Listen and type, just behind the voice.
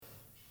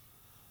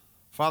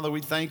Father,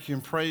 we thank you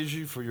and praise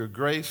you for your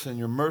grace and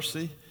your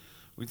mercy.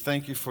 We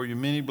thank you for your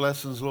many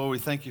blessings, Lord. We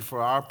thank you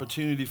for our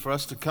opportunity for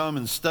us to come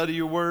and study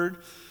your word.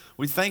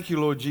 We thank you,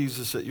 Lord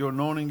Jesus, that your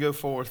anointing go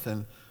forth,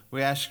 and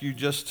we ask you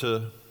just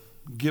to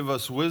give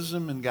us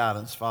wisdom and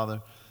guidance, Father.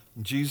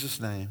 In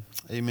Jesus' name,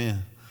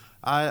 amen.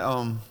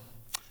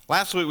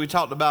 Last week we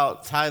talked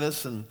about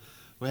Titus, and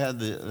we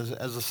had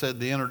as I said,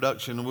 the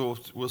introduction, and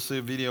we'll see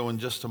a video in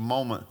just a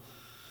moment.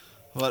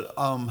 But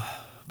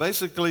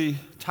basically,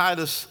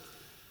 Titus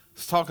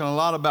is talking a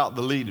lot about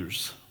the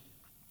leaders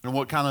and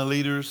what kind of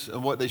leaders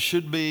and what they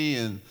should be,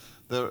 and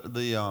the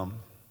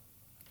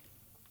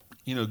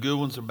good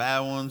ones or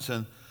bad ones.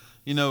 And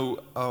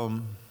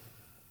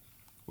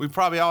we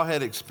probably all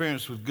had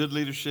experience with good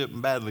leadership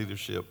and bad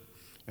leadership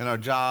in our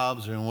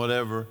jobs or in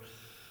whatever.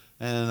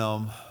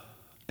 And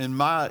in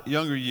my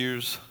younger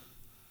years,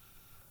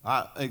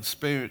 I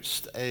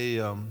experienced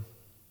a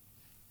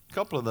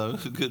couple of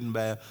those, good and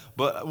bad.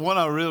 But one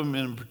I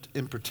really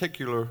in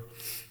particular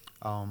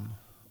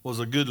was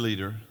a good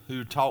leader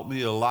who taught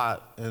me a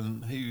lot.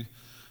 And he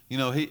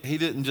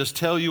didn't just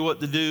tell you what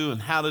to do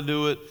and how to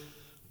do it,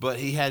 but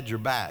he had your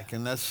back.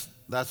 And that's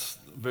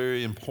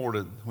very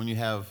important when you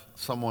have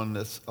someone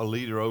that's a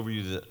leader over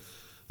you,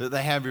 that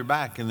they have your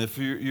back. And if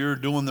you're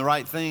doing the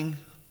right thing,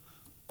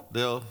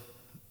 they'll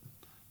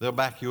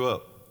back you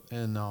up.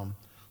 And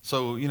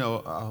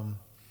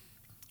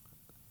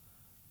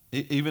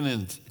even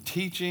in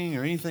teaching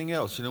or anything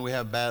else,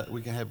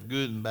 we can have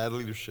good and bad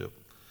leadership.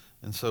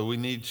 And so we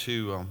need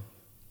to,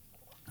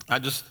 I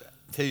just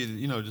tell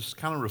you, just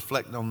kind of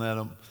reflect on that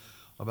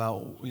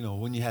about,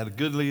 when you had a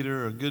good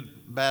leader, a good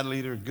bad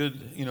leader, a good,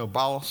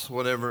 boss,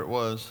 whatever it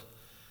was.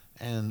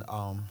 And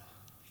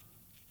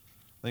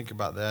think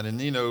about that. And,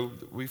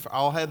 we've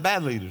all had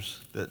bad leaders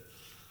that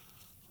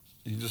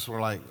you just were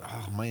like,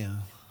 oh, man,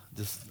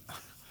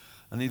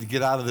 I need to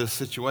get out of this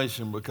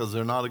situation because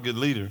they're not a good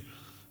leader.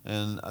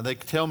 And they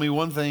tell me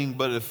one thing,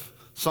 but if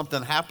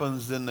something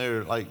happens, then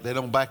they're like, they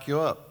don't back you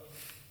up.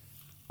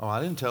 Oh, I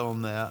didn't tell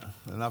them that.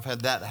 And I've had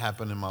that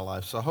happen in my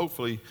life. So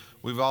hopefully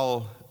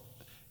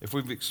if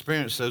we've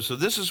experienced those. So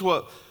this is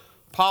what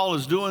Paul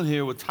is doing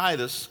here with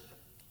Titus,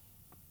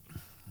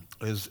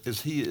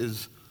 is he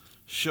is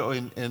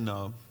showing, and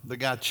the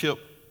guy Chip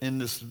in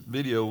this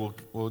video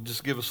will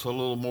just give us a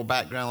little more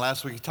background.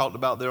 Last week he talked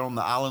about they're on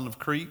the island of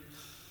Crete,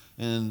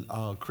 and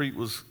Crete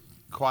was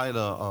quite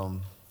a...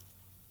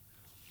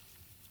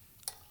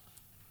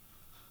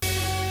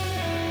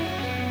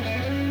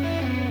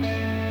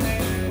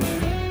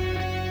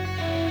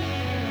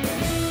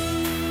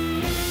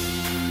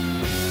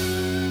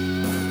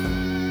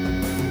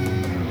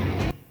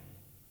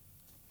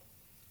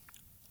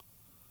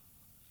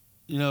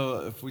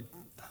 if we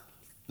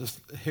just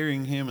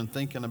hearing him and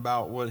thinking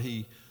about what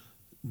he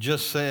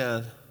just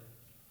said,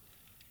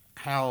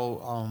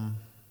 how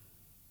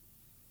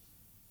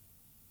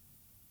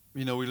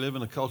we live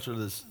in a culture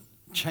that's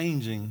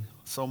changing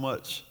so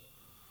much,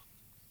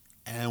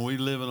 and we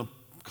live in a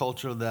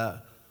culture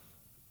that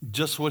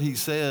just what he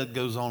said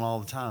goes on all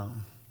the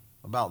time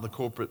about the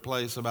corporate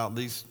place, about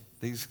these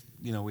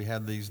we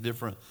have these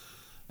different,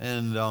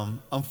 and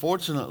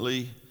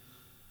unfortunately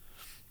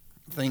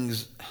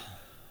things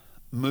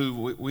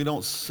move. We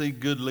don't see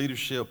good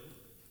leadership,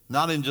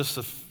 not in just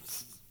the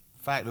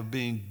fact of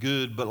being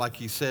good, but like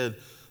he said,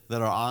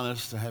 that are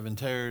honest, that have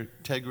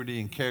integrity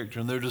and character,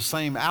 and they're the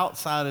same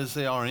outside as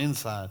they are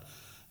inside.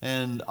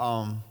 And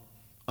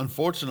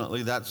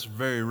unfortunately, that's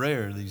very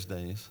rare these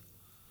days.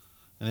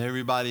 And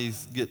everybody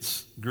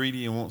gets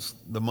greedy and wants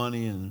the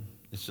money, and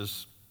it's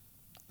just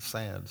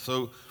sad.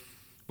 So,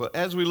 but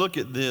as we look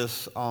at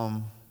this,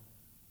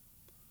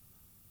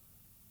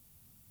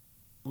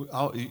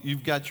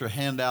 you've got your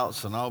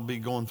handouts, and I'll be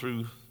going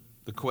through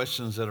the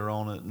questions that are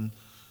on it. And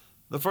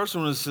the first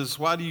one is,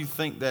 why do you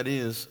think that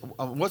is?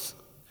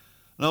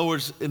 In other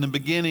words, in the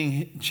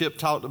beginning, Chip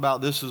talked about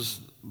this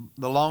is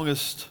the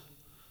longest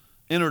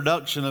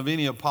introduction of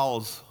any of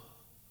Paul's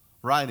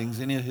writings,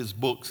 any of his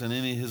books, and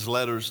any of his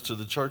letters to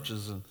the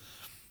churches. And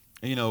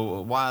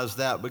why is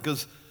that?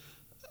 Because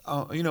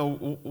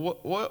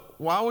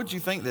why would you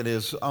think that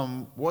is?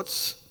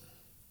 What's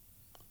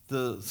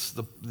the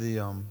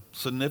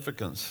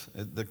significance?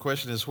 The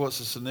question is, what's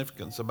the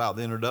significance about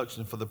the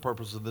introduction for the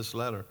purpose of this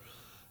letter?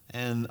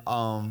 And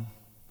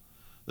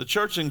the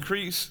church in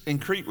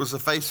Crete was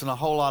facing a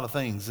whole lot of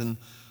things. And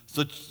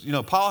so,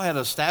 Paul had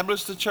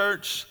established the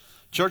church.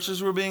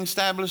 Churches were being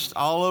established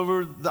all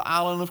over the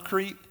island of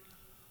Crete.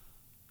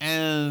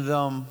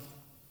 And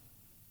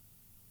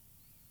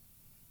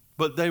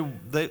but they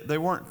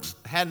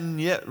hadn't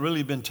yet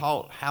really been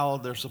taught how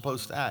they're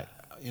supposed to act.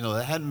 They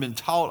hadn't been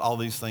taught all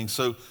these things.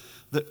 So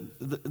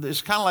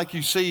it's kind of like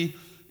you see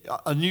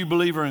a new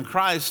believer in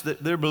Christ,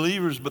 that they're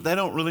believers, but they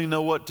don't really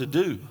know what to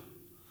do.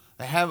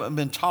 They haven't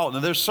been taught. Now,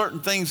 there's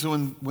certain things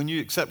when you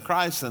accept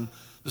Christ and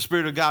the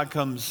Spirit of God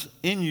comes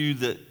in you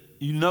that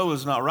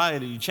is not right,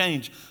 and you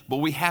change, but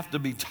we have to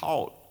be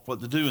taught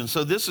what to do. And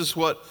so this is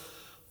what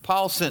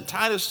Paul sent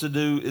Titus to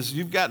do is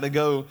you've got to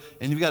go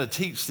and you've got to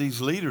teach these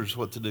leaders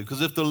what to do.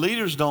 Because if the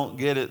leaders don't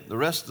get it, the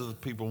rest of the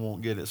people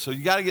won't get it. So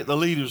you got to get the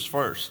leaders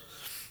first.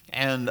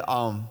 And,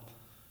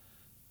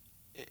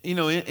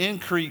 in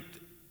Crete,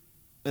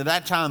 at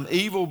that time,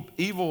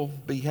 evil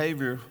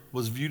behavior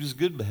was viewed as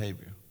good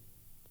behavior.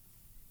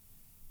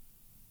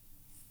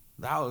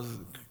 That was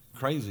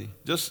crazy.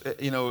 Just,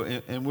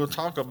 and we'll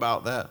talk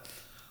about that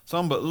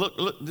some, but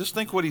look, just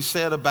think what he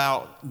said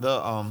about the,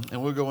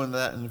 and we'll go into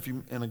that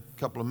in a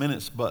couple of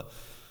minutes, but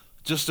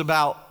just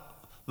about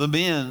the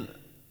men,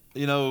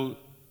 there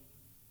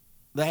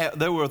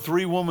were a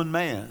 3-woman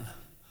man.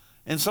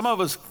 And some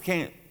of us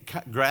can't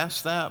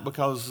grasp that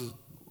because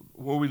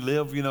where we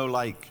live, and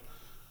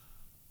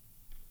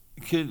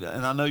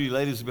I know you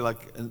ladies would be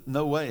like,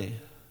 no way,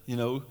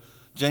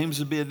 James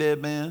would be a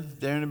dead man,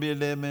 Darren would be a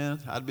dead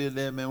man, I'd be a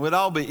dead man. We'd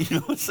all be,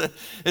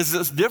 it's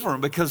just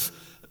different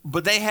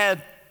but they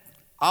had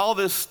all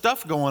this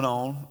stuff going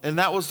on, and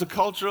that was the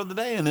culture of the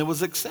day, and it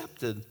was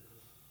accepted.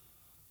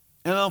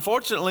 And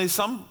unfortunately,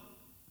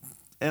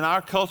 in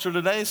our culture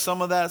today,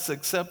 some of that's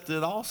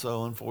accepted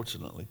also,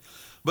 unfortunately.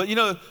 But,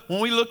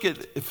 when we look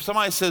at, if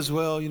somebody says,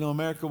 well,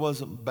 America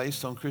wasn't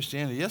based on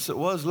Christianity. Yes, it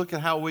was. Look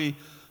at how we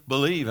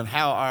believe and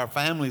how our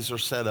families are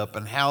set up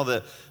and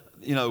how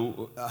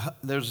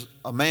there's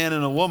a man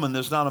and a woman.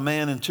 There's not a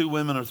man and 2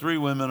 women or 3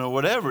 women or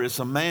whatever. It's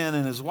a man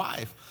and his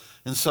wife.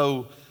 And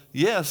so,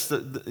 yes,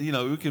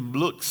 we can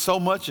look so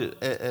much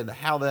at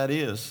how that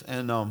is.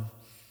 And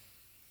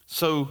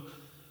so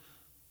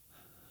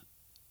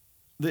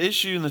the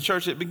issue in the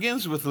church, it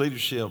begins with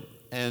leadership.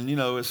 And,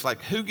 it's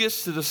like, who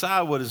gets to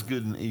decide what is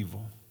good and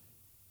evil?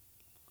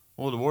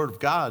 Well, the Word of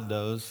God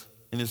does.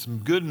 And it's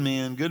good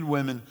men, good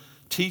women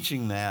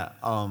teaching that.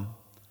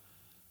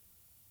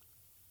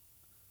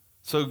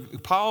 So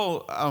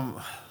Paul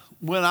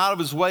went out of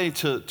his way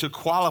to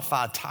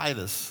qualify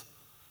Titus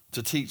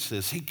to teach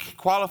this. He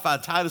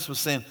qualified Titus with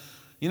saying,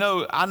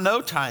 I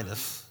know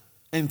Titus.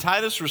 And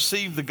Titus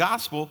received the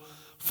gospel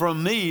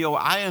from me, or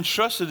I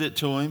entrusted it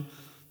to him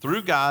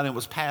through God, and it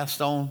was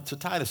passed on to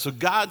Titus. So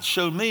God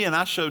showed me and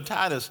I showed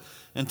Titus,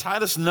 and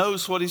Titus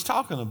knows what he's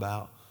talking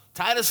about.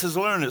 Titus has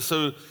learned it.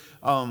 So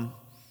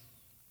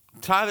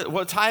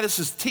what Titus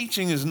is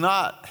teaching is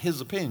not his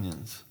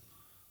opinions.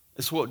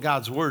 It's what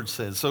God's word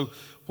says. So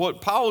what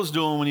Paul was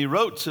doing when he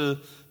wrote to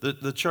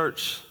the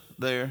church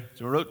there,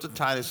 he wrote to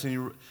Titus,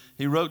 and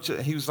he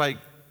was like,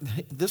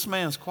 this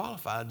man's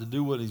qualified to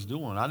do what he's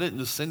doing. I didn't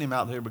just send him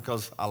out here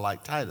because I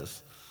like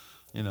Titus,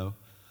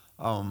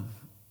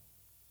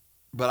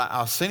 but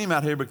I sent him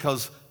out here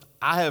because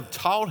I have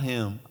taught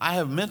him, I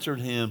have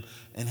mentored him,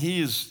 and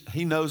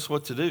he knows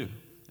what to do.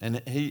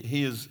 And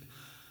he is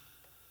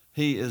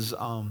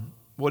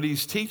what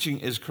he's teaching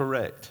is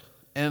correct.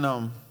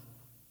 And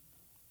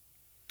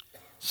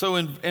so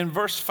in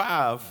verse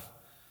 5,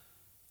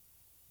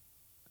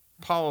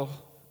 Paul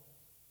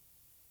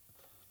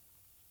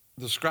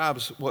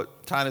describes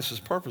what Titus's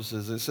purpose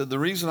is. It said, the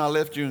reason I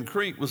left you in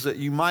Crete was that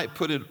you might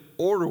put in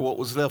order what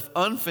was left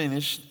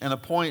unfinished and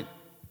appoint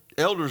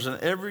elders in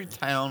every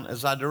town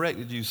as I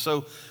directed you.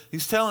 So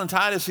he's telling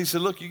Titus, he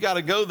said, look, you got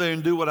to go there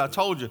and do what I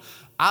told you.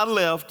 I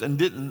left and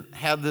didn't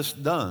have this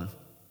done.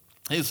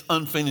 It's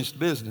unfinished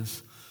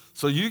business.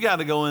 So you got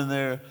to go in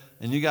there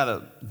and you got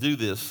to do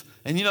this.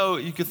 And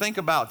you could think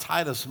about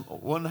Titus,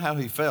 wonder how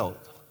he felt.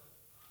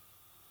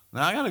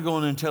 Now I got to go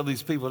in there and tell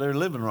these people they're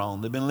living wrong.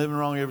 They've been living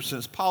wrong ever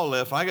since Paul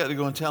left. I got to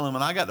go and tell them,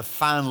 and I got to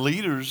find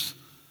leaders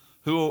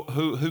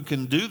who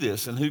can do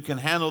this and who can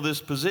handle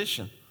this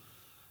position.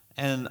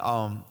 And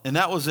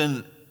that was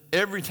in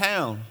every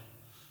town,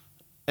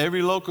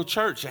 every local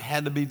church. It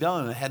had to be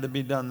done. It had to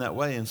be done that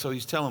way. And so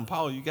he's telling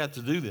Paul, you got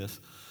to do this.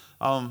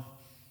 And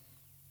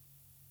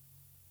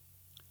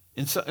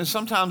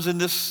sometimes in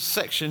this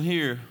section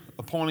here,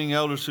 appointing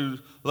elders who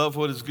love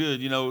what is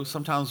good,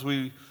 sometimes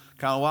we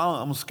kind of,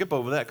 I'm going to skip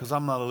over that because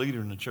I'm not a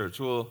leader in the church.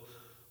 Well,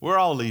 we're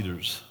all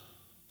leaders.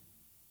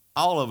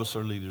 All of us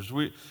are leaders.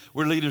 We're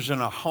leaders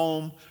in our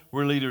home.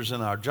 We're leaders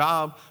in our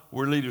job.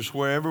 We're leaders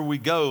wherever we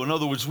go. In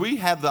other words, we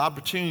have the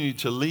opportunity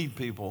to lead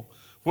people,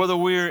 whether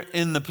we're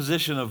in the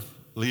position of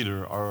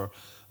leader or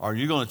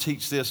you're going to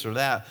teach this or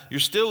that. You're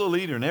still a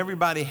leader, and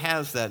everybody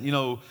has that.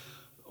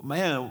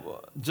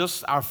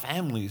 Just our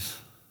families,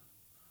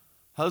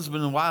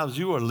 husband and wives,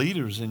 you are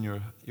leaders in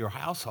your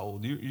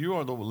household. You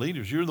are the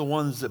leaders. You're the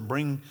ones that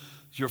bring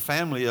your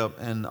family up,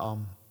 and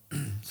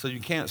so you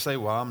can't say,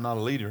 well, I'm not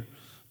a leader.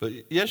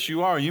 But yes,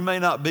 you are. You may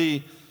not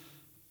be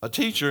a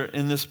teacher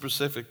in this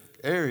specific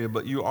area,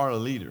 but you are a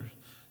leader.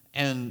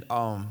 And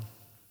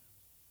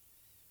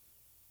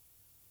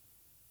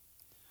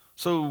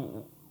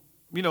so,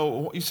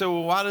 you say,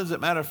 well, why does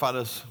it matter if I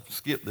just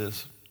skip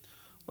this?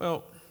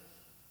 Well,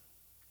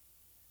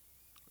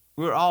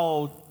 we're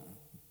all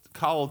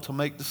called to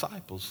make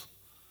disciples.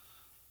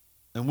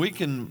 And we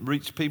can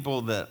reach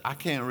people that I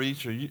can't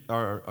reach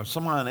or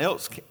someone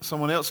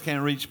else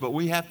can't reach, but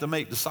we have to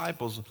make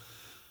disciples.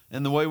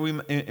 And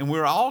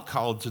we're all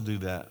called to do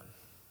that.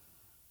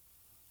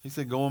 He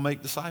said, go and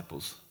make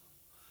disciples.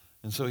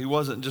 And so he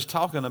wasn't just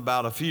talking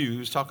about a few, he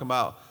was talking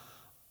about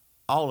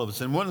all of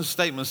us. And one of the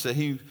statements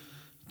that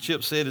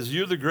Chip said is,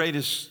 you're the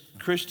greatest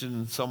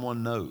Christian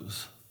someone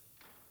knows.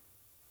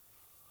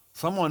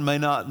 Someone may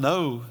not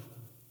know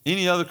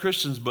any other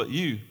Christians but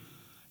you.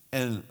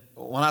 And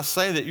when I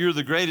say that you're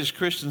the greatest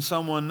Christian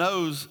someone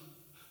knows,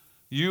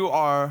 you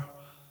are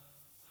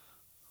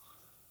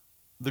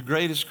the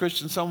greatest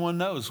Christian someone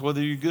knows,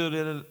 whether you're good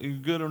at it, you're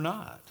good or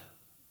not.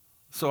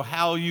 So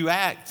how you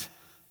act,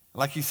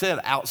 like he said,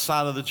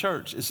 outside of the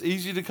church. It's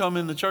easy to come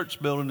in the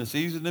church building. It's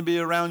easy to be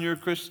around your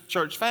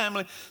church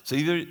family. It's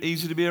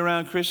easy to be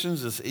around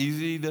Christians. It's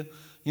easy to,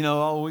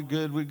 oh, we're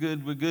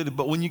good.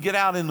 But when you get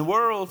out in the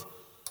world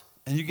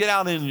and you get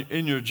out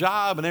in your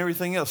job and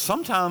everything else,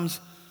 sometimes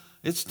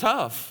it's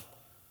tough.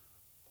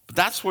 But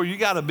that's where you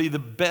got to be the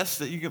best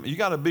that you can. You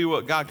got to be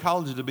what God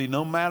called you to be,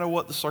 no matter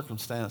what the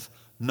circumstance,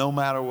 no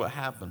matter what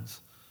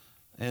happens.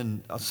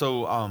 And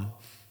so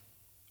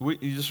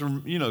you just,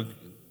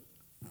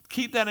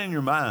 keep that in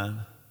your mind.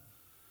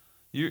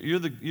 You're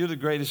the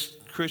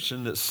greatest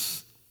Christian that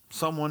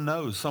someone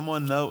knows.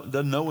 Someone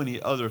doesn't know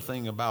any other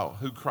thing about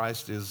who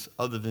Christ is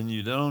other than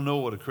you. They don't know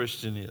what a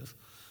Christian is.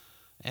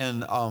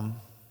 And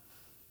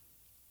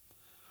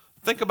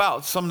think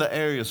about some of the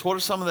areas. What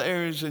are some of the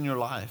areas in your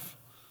life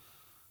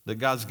that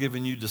God's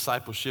given you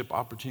discipleship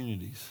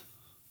opportunities?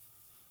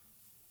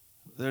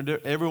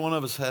 Every one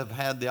of us have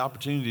had the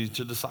opportunity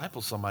to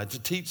disciple somebody, to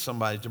teach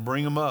somebody, to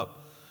bring them up.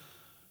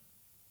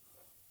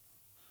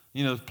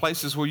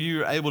 Places where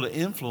you're able to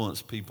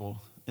influence people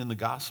in the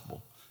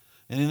gospel.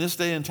 And in this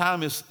day and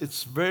time,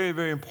 it's very,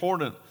 very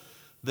important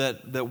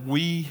that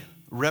we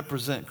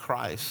represent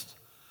Christ.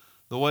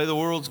 The way the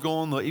world's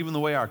going, even the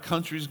way our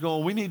country's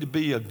going, we need to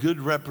be a good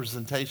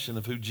representation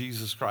of who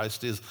Jesus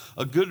Christ is,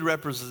 a good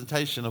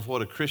representation of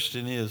what a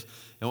Christian is.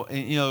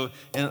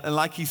 And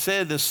like he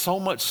said, there's so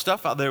much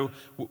stuff out there.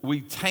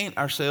 We taint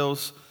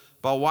ourselves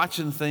by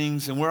watching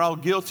things, and we're all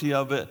guilty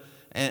of it.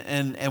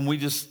 And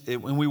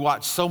we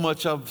watch so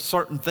much of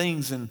certain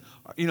things, and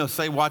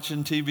say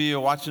watching TV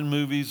or watching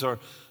movies or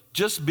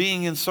just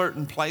being in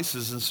certain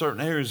places in certain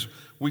areas,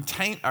 we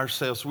taint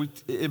ourselves.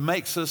 It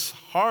makes us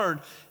hard,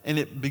 and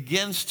it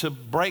begins to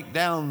break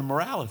down the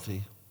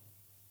morality.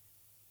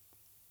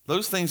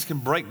 Those things can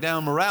break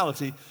down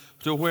morality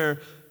to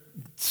where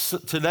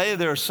today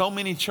there are so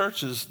many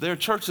churches. There are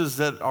churches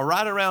that are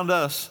right around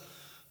us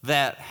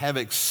that have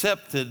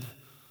accepted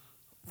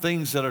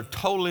things that are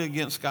totally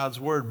against God's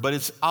word, but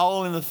it's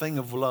all in the thing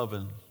of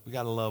loving. We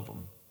got to love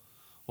them.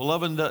 Well,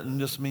 loving doesn't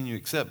just mean you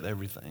accept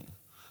everything.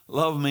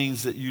 Love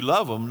means that you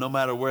love them no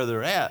matter where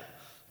they're at,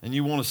 and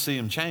you want to see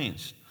them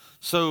changed.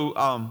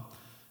 So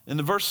in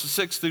the verses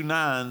 6 through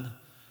 9,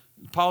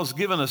 Paul's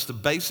given us the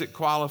basic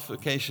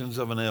qualifications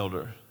of an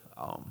elder.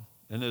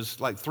 And there's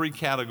like 3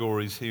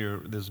 categories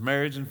here. There's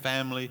marriage and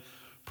family,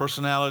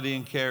 personality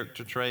and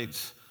character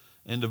traits,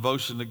 and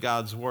devotion to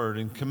God's word,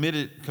 and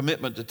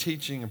commitment to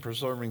teaching and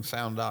preserving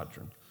sound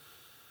doctrine.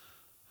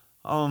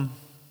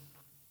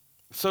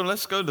 So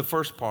let's go to the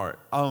first part.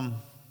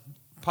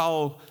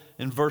 Paul,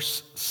 in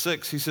verse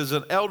 6, he says,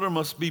 an elder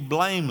must be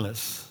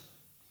blameless.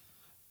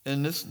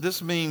 And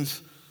this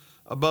means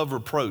above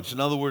reproach. In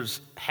other words,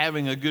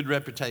 having a good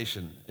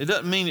reputation. It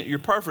doesn't mean that you're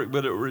perfect,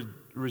 but it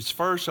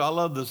refers to, I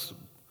love this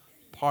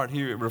part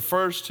here, it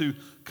refers to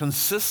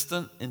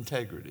consistent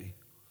integrity.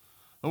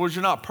 In other words,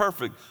 you're not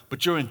perfect,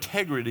 but your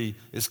integrity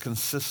is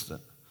consistent.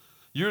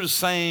 You're the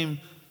same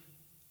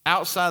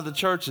outside the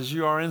church as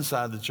you are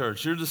inside the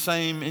church. You're the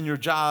same in your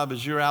job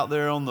as you're out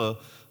there on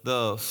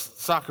the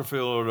soccer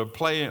field or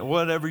playing,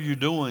 whatever you're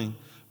doing,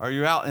 or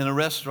you're out in a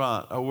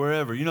restaurant or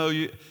wherever.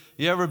 You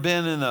ever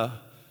been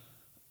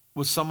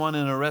with someone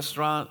in a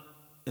restaurant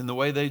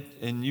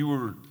and you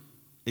were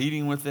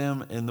eating with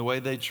them and the way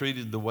they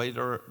treated the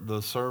waiter,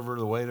 the server,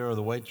 the waiter, or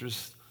the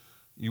waitress?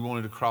 You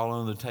wanted to crawl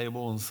under the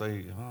table and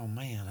say, oh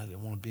man, I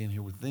didn't want to be in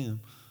here with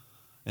them.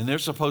 And they're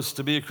supposed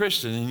to be a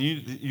Christian, and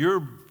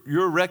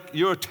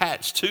you're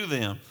attached to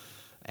them.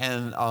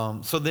 And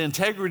so the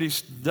integrity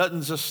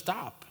doesn't just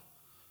stop,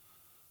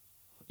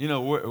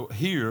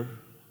 here,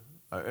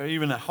 or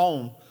even at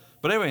home.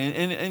 But anyway,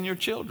 and your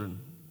children.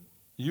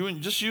 You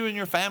and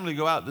your family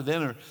go out to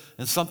dinner,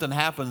 and something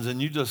happens,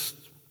 and you just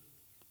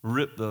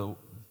rip the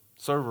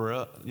server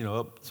up,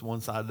 up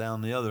one side,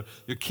 down the other.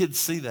 Your kids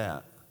see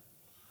that.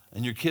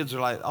 And your kids are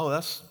like, oh,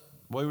 that's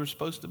the way we're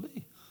supposed to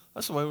be.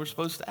 That's the way we're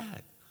supposed to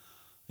act.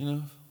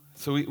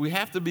 So we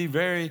have to be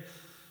very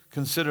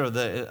considerate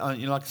that,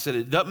 like I said,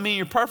 it doesn't mean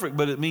you're perfect,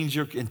 but it means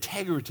your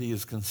integrity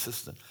is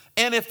consistent.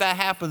 And if that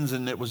happens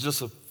and it was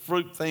just a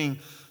fruit thing,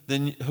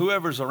 then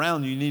whoever's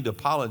around you need to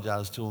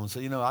apologize to them and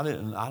say,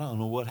 I don't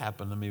know what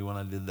happened to me when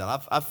I did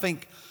that. I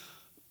think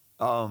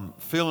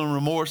feeling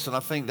remorse, and I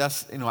think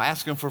that's,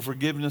 asking for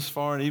forgiveness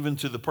for it, even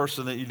to the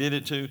person that you did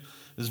it to,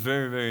 is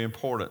very, very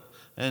important.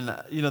 And,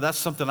 that's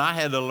something I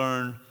had to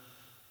learn,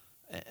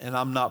 and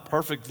I'm not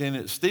perfect in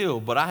it still,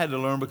 but I had to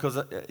learn because,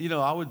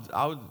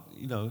 I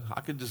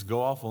could just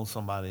go off on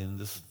somebody and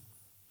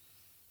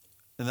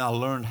I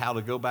learned how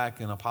to go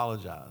back and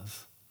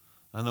apologize.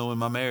 I know in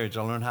my marriage,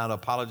 I learned how to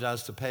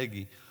apologize to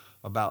Peggy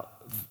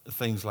about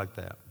things like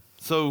that.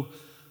 So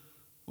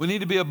we need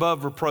to be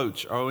above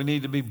reproach, or we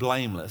need to be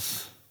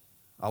blameless.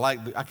 I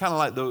kind of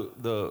like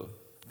the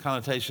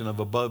connotation of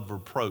above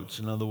reproach.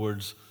 In other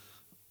words,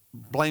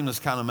 blameless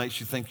kind of makes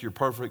you think you're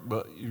perfect,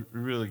 but you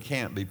really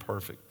can't be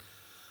perfect.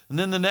 And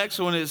then the next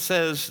one, it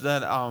says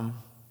that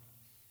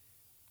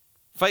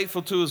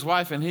faithful to his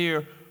wife, and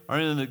here, or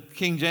in the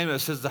King James, it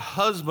says the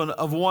husband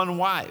of one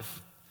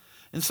wife.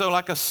 And so,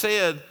 like I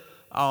said,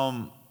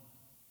 when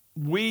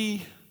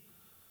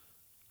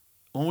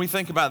we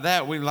think about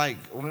that, we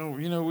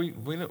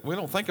we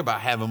don't think about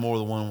having more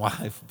than one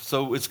wife.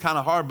 So it's kind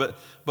of hard,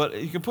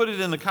 but you can put it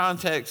in the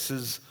context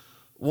as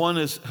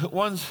one's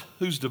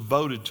who's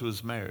devoted to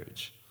his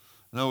marriage.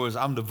 In other words,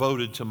 I'm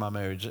devoted to my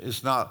marriage.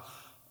 It's not,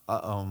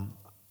 I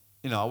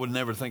would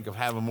never think of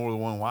having more than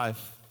one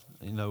wife.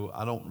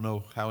 I don't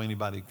know how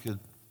anybody could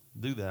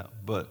do that,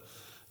 but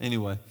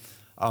anyway,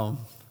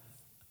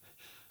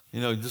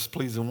 just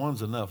pleasing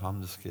one's enough.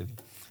 I'm just kidding.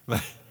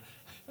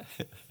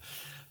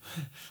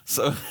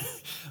 So,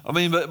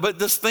 but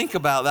just think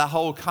about that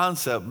whole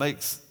concept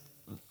makes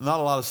not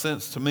a lot of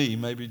sense to me.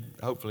 Maybe,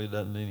 hopefully it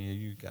doesn't to any of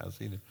you guys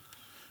either.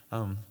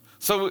 And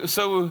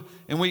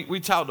he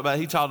talked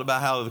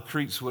about how the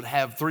Cretes would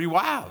have 3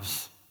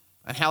 wives,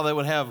 and how they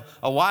would have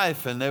a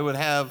wife, and they would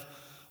have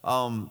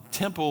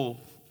temple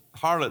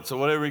harlots, or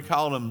whatever he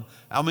called them.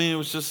 It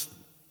was just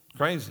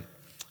crazy.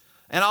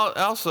 And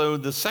also,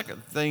 the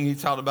second thing he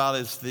talked about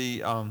is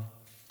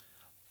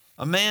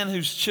a man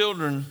whose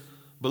children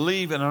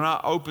believe and are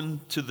not open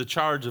to the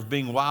charge of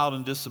being wild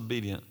and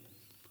disobedient.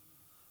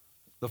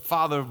 The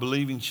father of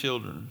believing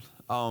children.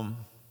 I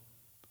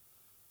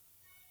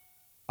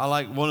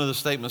like one of the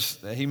statements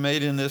that he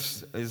made in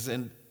this is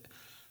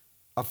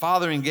a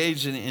father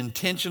engaged in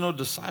intentional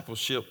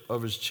discipleship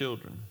of his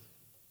children.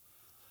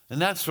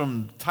 And that's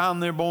from the time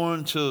they're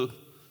born to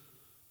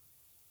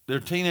they're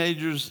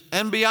teenagers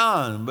and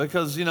beyond,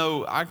 because,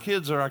 our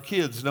kids are our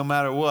kids no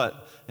matter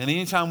what. And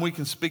anytime we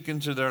can speak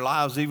into their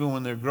lives, even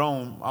when they're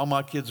grown, all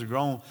my kids are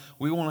grown,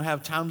 we want to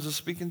have times to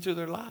speak into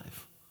their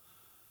life.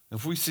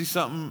 If we see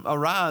something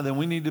awry, then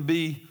we need to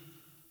be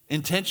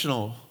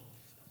intentional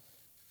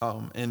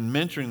in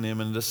mentoring them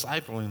and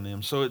discipling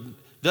them. So it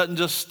doesn't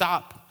just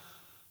stop,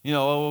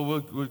 we'll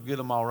get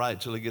them all right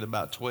till they get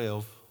about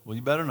 12. Well,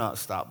 you better not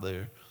stop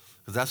there,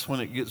 because that's when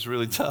it gets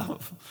really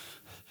tough.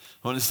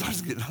 When it starts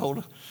getting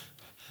older.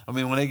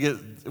 When they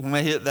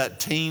hit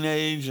that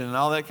teenage and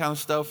all that kind of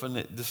stuff, and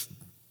it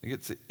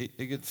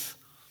gets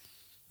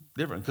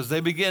different, because they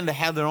begin to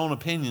have their own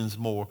opinions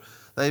more.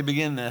 They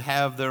begin to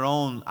have their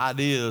own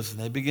ideas, and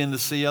they begin to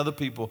see other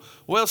people.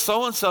 Well,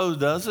 so-and-so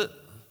does it.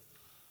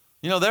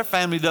 Their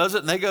family does it,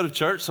 and they go to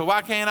church, so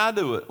why can't I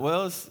do it?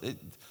 Well,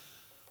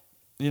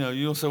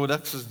 you'll say, well,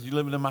 that's just, you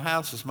living in my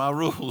house, it's my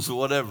rules or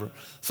whatever.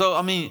 So,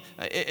 and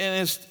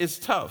it's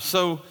tough.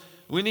 So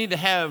we need to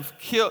have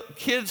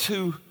kids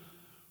who,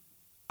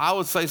 I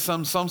would say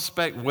some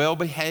spec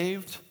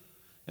well-behaved.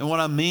 And what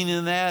I mean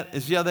in that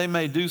is, they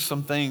may do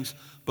some things,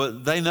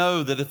 but they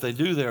know that if they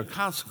do, there are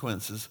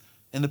consequences.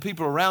 And the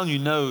people around you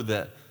know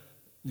that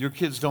your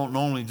kids don't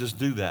normally just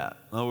do that.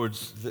 In other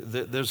words,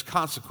 there's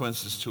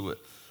consequences to it.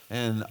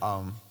 And,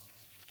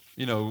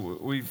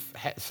 we've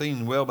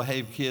seen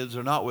well-behaved kids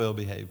or not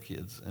well-behaved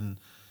kids. And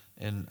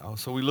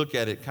so we look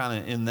at it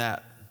kind of in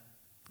that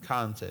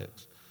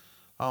context.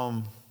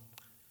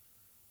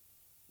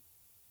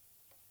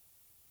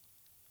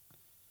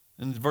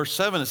 In verse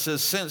 7, it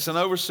says, since an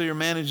overseer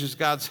manages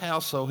God's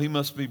household, he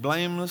must be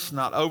blameless,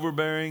 not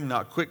overbearing,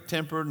 not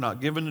quick-tempered, not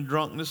given to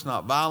drunkenness,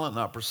 not violent,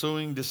 not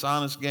pursuing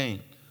dishonest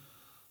gain.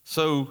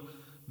 So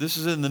this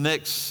is in the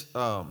next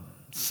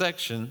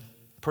section,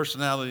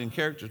 personality and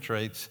character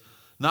traits.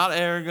 Not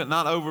arrogant,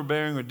 not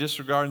overbearing, or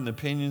disregarding the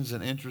opinions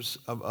and interests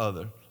of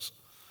others.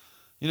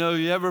 We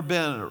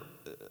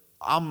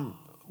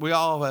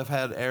all have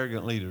had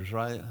arrogant leaders,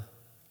 right?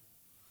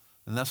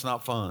 And that's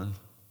not fun.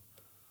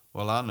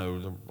 Well, I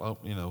know,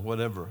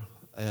 whatever.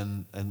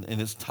 And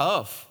it's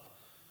tough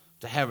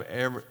to have,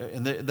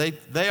 and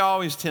they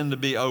always tend to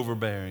be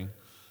overbearing,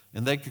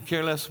 and they could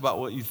care less about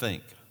what you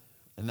think.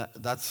 And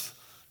that's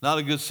not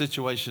a good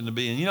situation to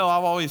be in.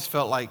 I've always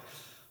felt like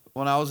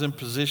when I was in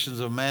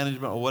positions of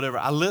management or whatever,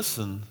 I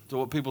listened to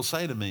what people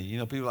say to me.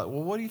 People are like,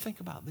 well, what do you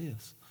think about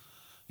this?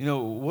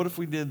 What if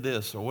we did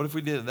this, or what if we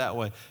did it that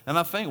way? And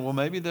I think, well,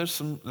 maybe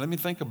let me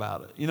think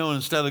about it.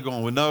 Instead of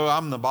going, well, no,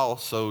 I'm the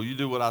boss, so you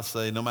do what I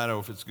say, no matter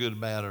if it's good,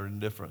 bad, or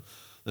indifferent.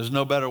 There's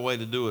no better way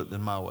to do it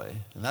than my way.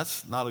 And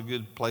that's not a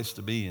good place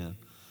to be in.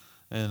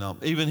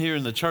 And even here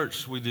in the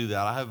church, we do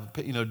that. I have,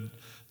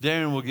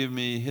 Darren will give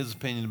me his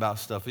opinion about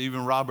stuff.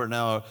 Even Robert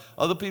now,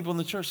 other people in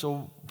the church.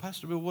 So,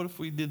 Pastor Bill, what if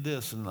we did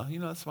this? And,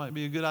 this might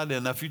be a good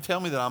idea. Now, if you tell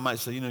me that, I might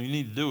say, you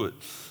need to do it.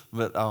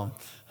 But,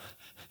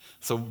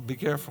 so be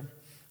careful.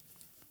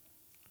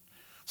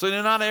 So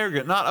they're not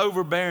arrogant, not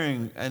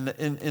overbearing, and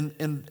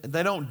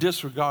they don't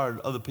disregard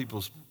other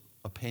people's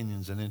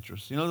opinions and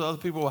interests. You know, other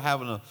people will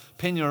have an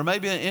opinion or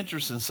maybe an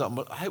interest in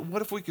something, but hey,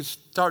 what if we could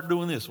start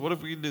doing this? What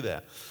if we could do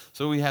that?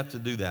 So we have to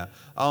do that.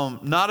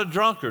 Not a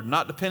drunkard,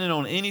 not dependent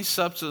on any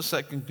substance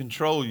that can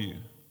control you.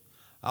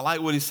 I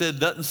like what he said,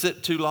 doesn't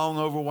sit too long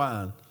over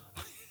wine.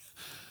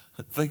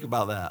 Think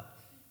about that.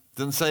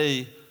 Doesn't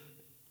say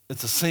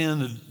it's a sin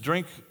to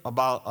drink a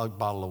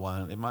bottle of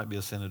wine. It might be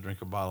a sin to drink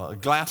a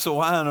glass of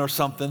wine or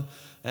something.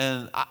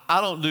 And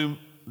I don't do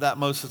that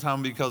most of the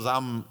time because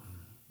I'm,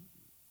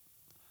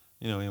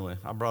 anyway,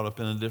 I brought up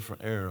in a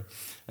different era.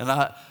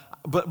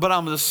 But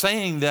I'm just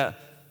saying that,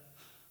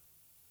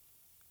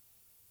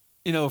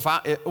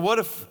 what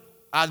if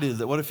I did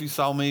that? What if you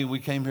saw me, we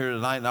came here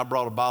tonight and I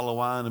brought a bottle of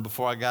wine and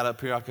before I got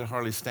up here I could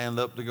hardly stand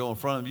up to go in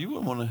front of you? You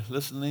wouldn't want to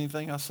listen to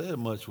anything I said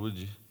much, would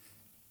you?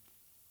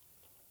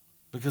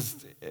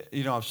 Because,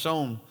 I've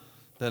shown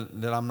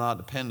that I'm not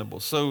dependable.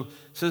 So it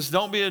says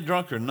don't be a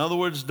drunkard. In other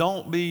words,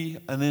 don't be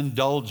an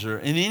indulger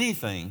in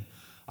anything.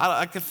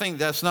 I could think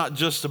that's not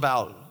just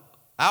about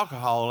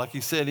alcohol, like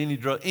he said, any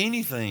drug,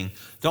 anything.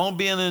 Don't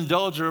be an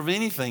indulger of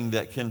anything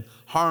that can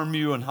harm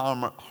you and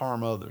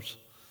harm others.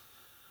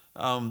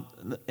 And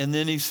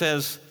then he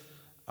says,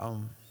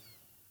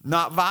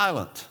 not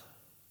violent,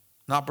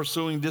 not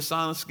pursuing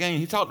dishonest gain.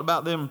 He talked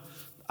about them,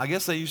 I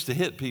guess they used to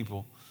hit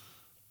people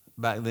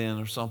back then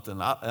or something.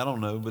 I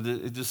don't know, but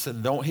it just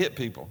said don't hit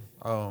people.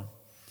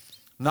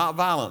 Not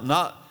violent,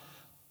 not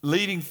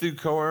leading through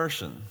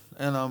coercion.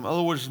 And in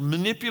other words,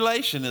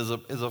 manipulation is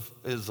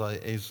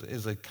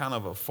a kind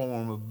of a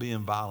form of being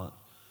violent.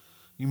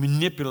 You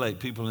manipulate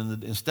people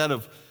instead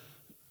of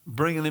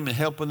bringing them and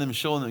helping them,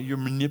 showing them you're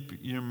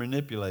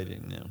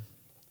manipulating them.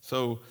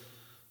 So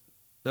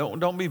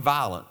don't be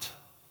violent.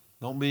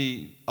 Don't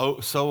be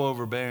so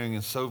overbearing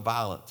and so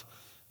violent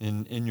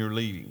in your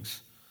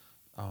leadings.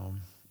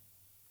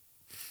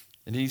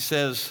 And he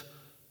says,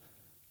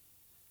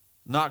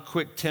 not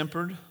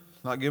quick-tempered,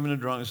 not giving to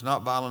drunkards,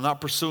 not violent,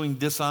 not pursuing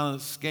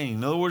dishonest gain.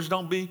 In other words,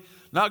 don't be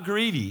not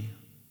greedy.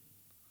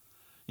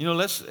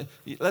 Let's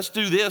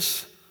do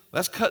this.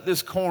 Let's cut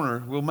this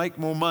corner. We'll make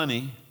more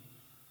money,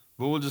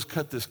 but we'll just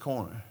cut this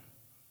corner.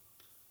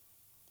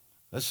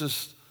 Let's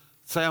just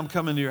say I'm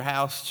coming to your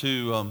house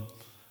to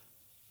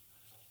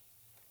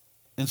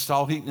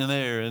install heating and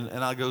air,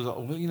 and I go,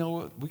 well, you know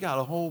what? We got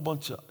a whole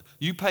bunch of,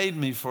 you paid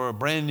me for a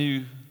brand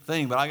new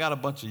thing, but I got a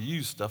bunch of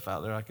used stuff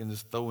out there I can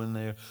just throw in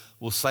there.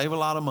 We'll save a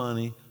lot of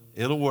money.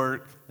 It'll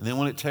work. And then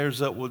when it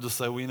tears up, we'll just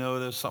say, well,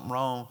 there's something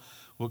wrong.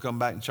 We'll come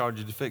back and charge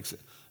you to fix it.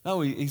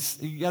 No, you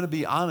got to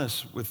be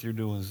honest with your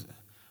doings,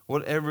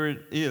 whatever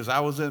it is.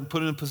 I was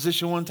put in a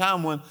position one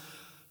time when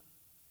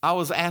I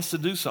was asked to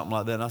do something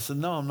like that, and I said,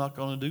 no, I'm not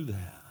going to do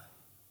that.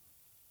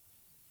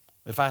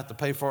 If I have to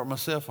pay for it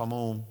myself, I'm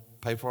going to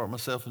pay for it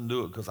myself and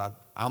do it because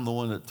I'm the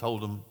one that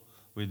told them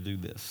we'd do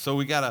this. So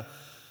we got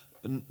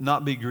to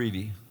not be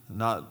greedy,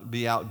 not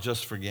be out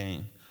just for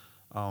gain.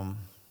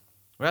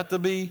 We have to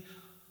be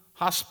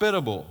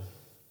hospitable,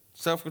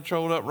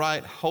 self-controlled,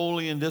 upright,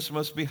 holy, and this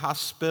must be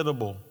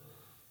hospitable.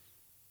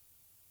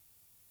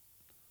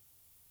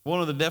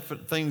 One of the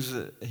definite things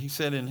that he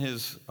said in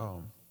his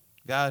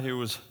guide here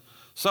was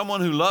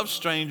someone who loves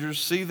strangers,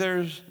 sees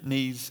their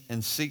needs,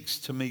 and seeks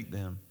to meet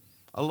them.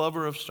 A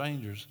lover of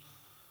strangers.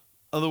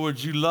 In other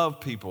words, you love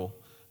people,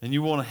 and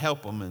you want to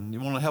help them, and you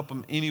want to help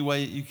them any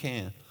way that you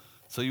can.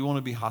 So you want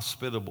to be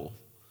hospitable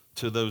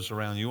to those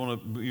around you.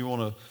 You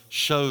want to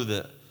show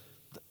that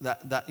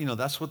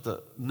that's what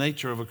the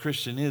nature of a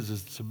Christian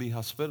is to be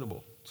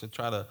hospitable, to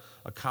try to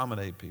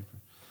accommodate people.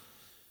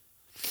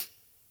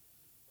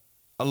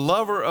 A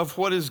lover of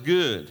what is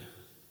good.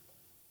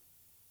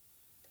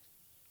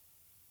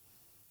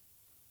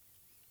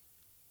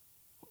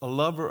 A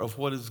lover of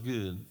what is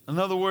good. In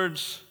other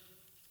words,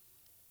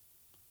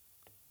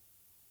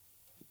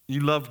 you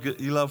love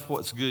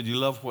what's good. You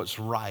love what's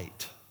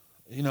right.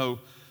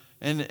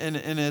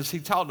 And as he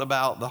talked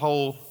about the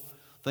whole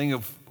thing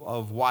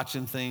of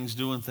watching things,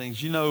 doing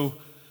things,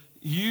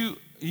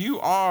 you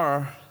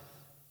are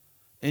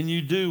and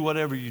you do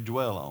whatever you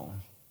dwell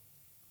on.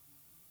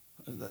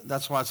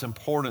 That's why it's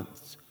important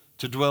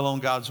to dwell on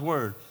God's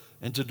word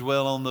and to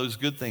dwell on those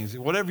good things.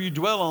 Whatever you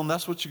dwell on,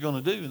 that's what you're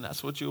going to do, and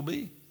that's what you'll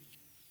be.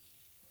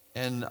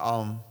 And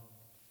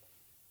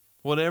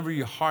whatever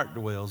your heart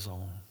dwells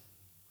on.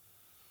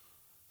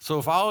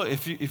 So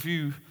if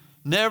you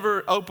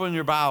never open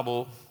your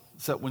Bible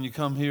except when you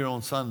come here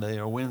on Sunday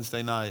or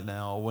Wednesday night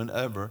now or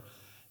whenever,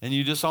 and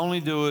you just only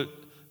do it,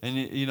 and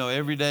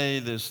every day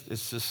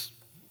it's just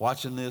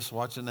watching this,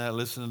 watching that,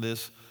 listening to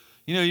this.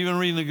 Even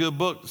reading a good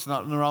book, there's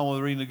nothing wrong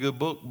with reading a good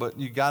book, but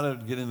you got to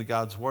get into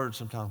God's word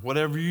sometimes.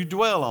 Whatever you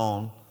dwell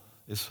on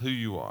is who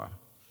you are,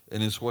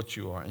 and it's what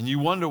you are. And you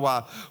wonder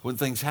why when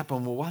things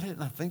happen, well, why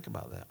didn't I think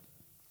about that?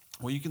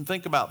 Well, you can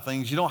think about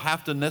things. You don't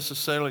have to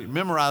necessarily,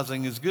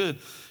 memorizing is good.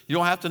 You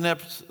don't have to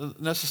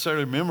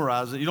necessarily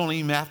memorize it. You don't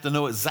even have to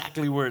know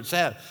exactly where it's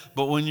at.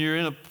 But when you're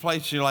in a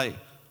place, you're like,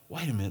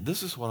 wait a minute,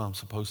 this is what I'm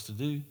supposed to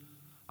do.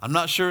 I'm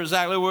not sure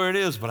exactly where it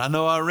is, but I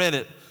know I read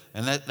it,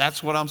 and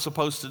that's what I'm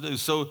supposed to do.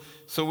 So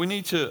we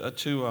need to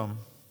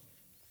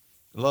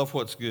Love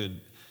what's good.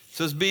 It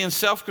says being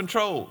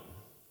self-controlled.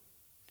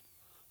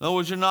 In other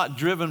words, you're not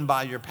driven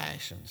by your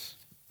passions.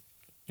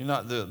 You're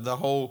not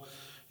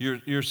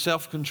you're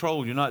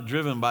self-controlled. You're not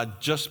driven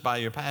just by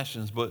your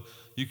passions, but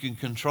you can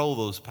control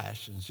those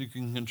passions. You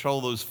can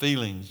control those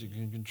feelings. You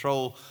can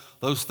control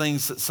those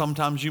things that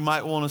sometimes you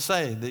might want to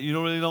say that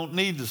you really don't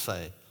need to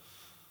say.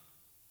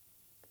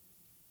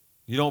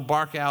 You don't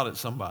bark out at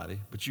somebody,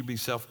 but you be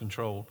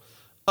self-controlled.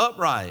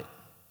 Upright.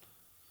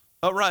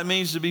 Upright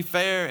means to be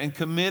fair and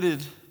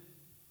committed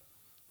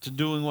to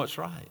doing what's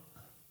right.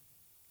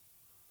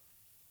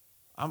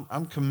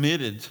 I'm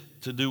committed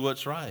to do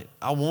what's right.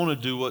 I want to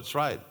do what's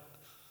right.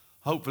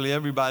 Hopefully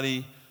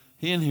everybody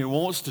in here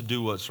wants to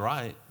do what's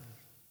right.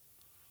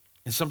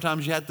 And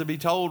sometimes you have to be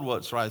told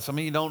what's right. Some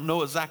of you don't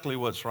know exactly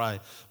what's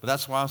right. But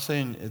that's why I'm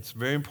saying it's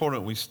very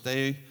important we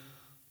stay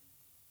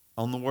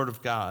on the Word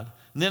of God.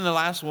 And then the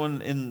last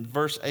one in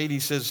verse 80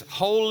 says,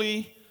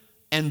 holy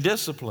and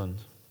disciplined.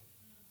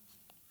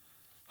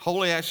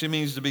 Holy actually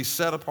means to be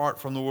set apart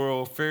from the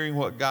world, fearing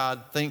what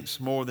God thinks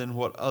more than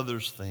what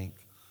others think.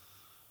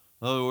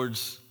 In other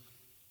words,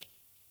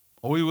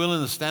 are we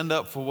willing to stand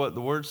up for what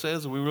the Word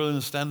says? Are we willing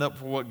to stand up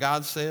for what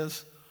God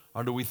says?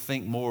 Or do we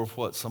think more of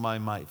what somebody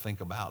might think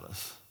about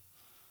us?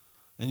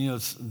 And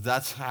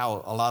that's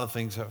how a lot of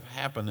things have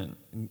happened,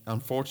 and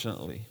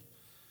unfortunately,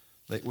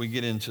 that we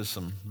get into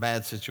some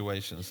bad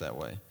situations that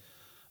way.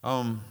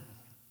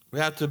 We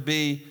have to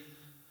be,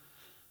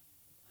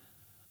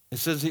 it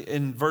says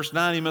in verse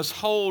 9, he must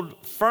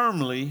hold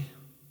firmly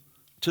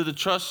to the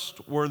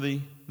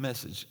trustworthy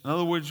message. In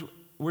other words,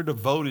 we're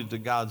devoted to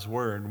God's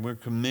word, and we're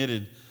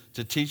committed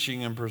to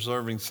teaching and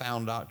preserving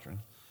sound doctrine.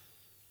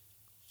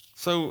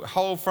 So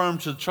hold firm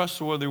to the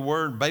trustworthy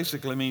word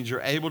basically means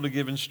you're able to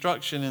give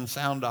instruction in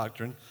sound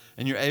doctrine,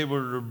 and you're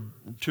able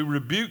to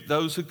rebuke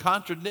those who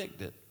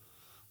contradict it.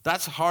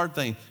 That's a hard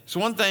thing. It's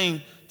one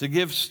thing to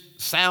give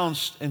sound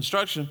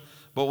instruction,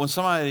 but when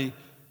somebody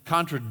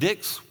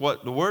contradicts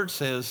what the word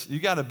says, you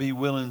got to be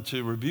willing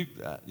to rebuke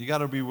that. You got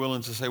to be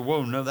willing to say,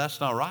 whoa, no, that's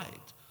not right.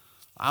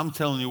 I'm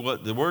telling you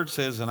what the word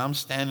says, and I'm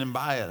standing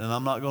by it, and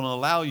I'm not going to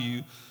allow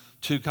you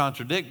to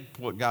contradict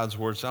what God's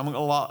word says. I'm going to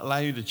allow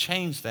you to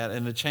change that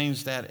and to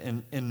change that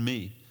in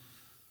me.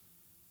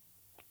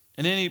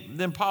 And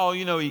then Paul,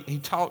 he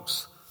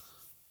talks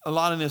a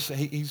lot in this.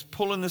 He's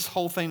pulling this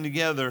whole thing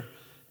together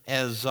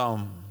as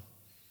a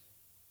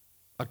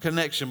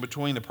connection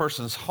between a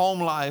person's home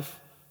life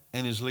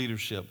and his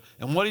leadership.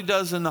 And what he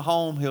does in the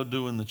home, he'll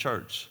do in the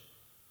church.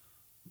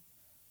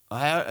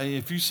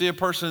 If you see a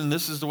person and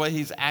this is the way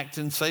he's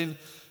acting,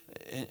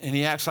 and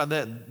he acts like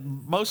that,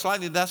 most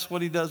likely that's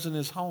what he does in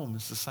his home.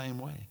 It's the same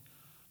way.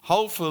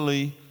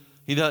 Hopefully,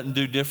 he doesn't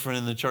do different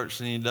in the church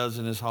than he does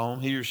in his home,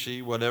 he or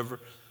she, whatever.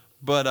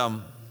 But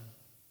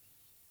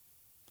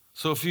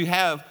so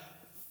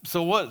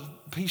what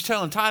he's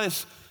telling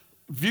Titus,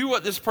 view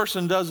what this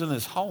person does in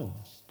his home.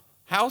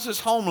 How's his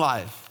home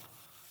life?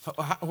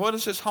 What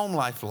is his home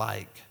life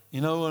like?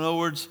 In other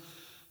words,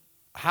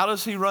 how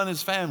does he run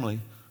his family?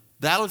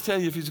 That'll tell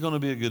you if he's going to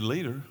be a good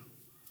leader.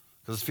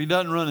 Because if he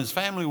doesn't run his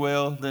family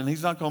well, then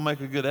he's not going to make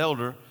a good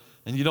elder,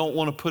 and you don't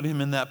want to put him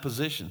in that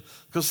position.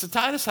 Because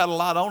Titus had a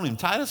lot on him.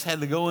 Titus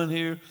had to go in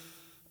here.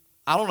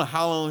 I don't know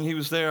how long he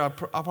was there. I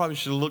probably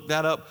should have looked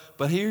that up.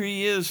 But here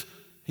he is.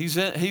 He's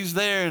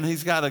there, and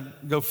he's got to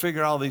go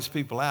figure all these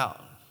people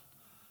out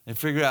and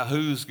figure out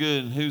who's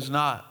good and who's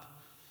not.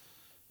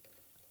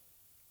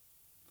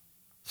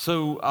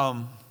 So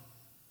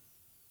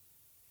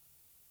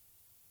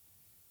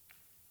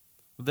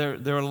there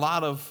are a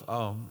lot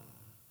of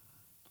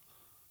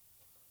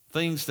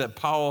things that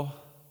Paul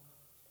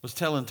was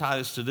telling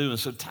Titus to do. And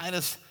so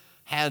Titus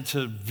had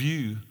to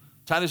view.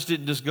 Titus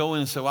didn't just go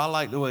in and say, well, I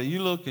like the way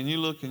you look and you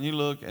look and you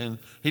look. And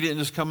he didn't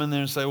just come in there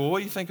and say, well, what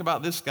do you think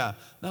about this guy?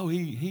 No,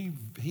 he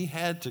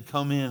had to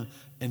come in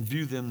and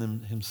view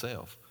them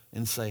himself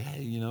and say,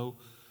 hey,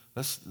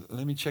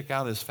 let me check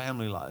out his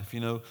family life.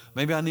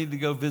 Maybe I need to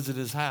go visit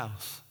his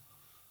house,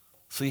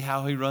 see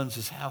how he runs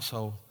his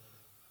household.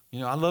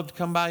 I'd love to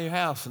come by your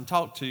house and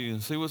talk to you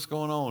and see what's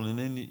going on. And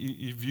then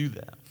you view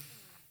that.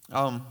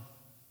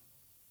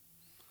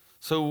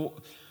 So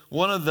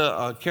one of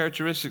the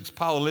characteristics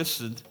Paul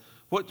listed,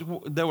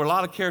 there were a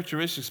lot of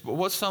characteristics, but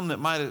what's some that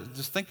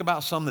just think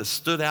about some that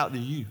stood out to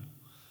you.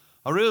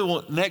 I really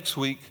want next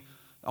week,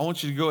 I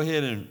want you to go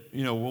ahead and,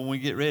 when we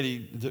get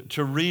ready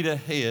to read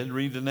ahead,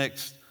 read the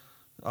next,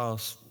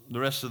 the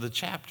rest of the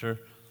chapter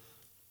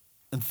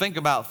and think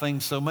about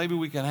things so maybe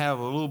we can have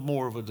a little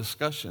more of a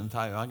discussion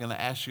type. I'm going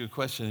to ask you a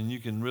question and you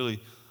can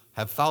really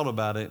have thought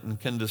about it and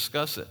can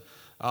discuss it.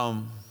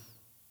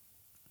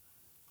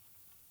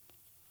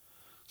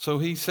 So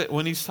he said,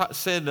 when he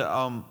said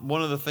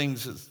one of the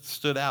things that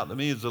stood out to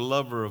me is a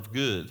lover of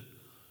good.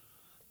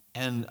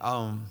 And in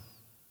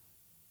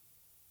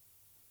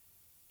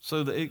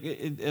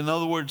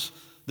other words,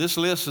 this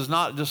list is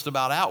not just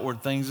about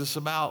outward things, it's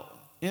about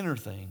inner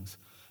things.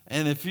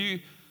 And if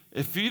you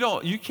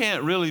don't, you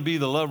can't really be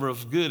the lover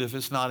of good if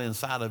it's not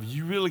inside of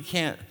you. You really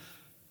can't.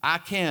 I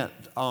can't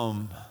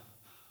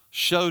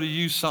show to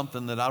you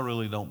something that I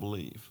really don't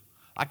believe.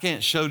 I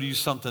can't show to you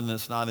something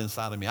that's not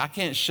inside of me. I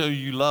can't show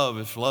you love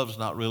if love's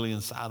not really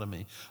inside of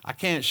me. I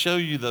can't show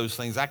you those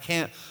things. I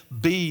can't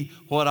be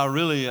what I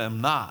really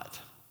am not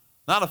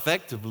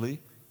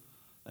effectively.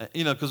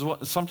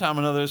 Because sometime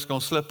or another it's going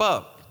to slip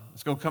up.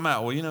 It's going to come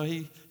out. Well,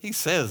 he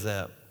says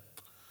that,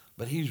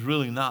 but he's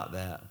really not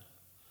that.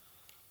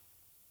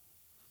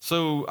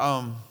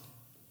 So,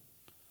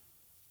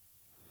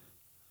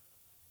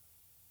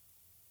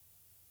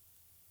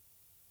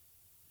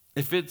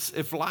 if this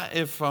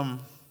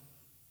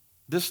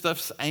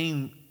stuff's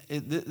aimed,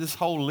 this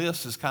whole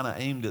list is kind of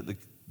aimed at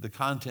the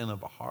content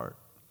of a heart.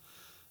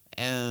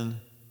 And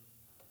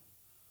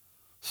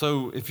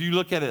so if you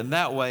look at it in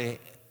that way,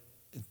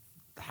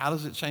 how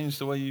does it change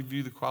the way you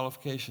view the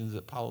qualifications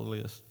that Paul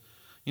lists?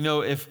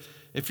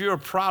 If we're a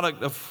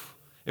product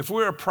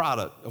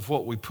of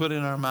what we put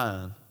in our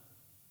mind,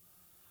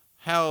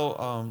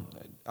 I'm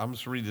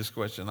just read this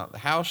question.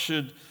 How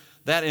should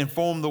that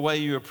inform the way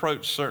you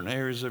approach certain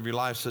areas of your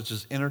life, such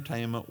as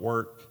entertainment,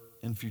 work,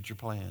 and future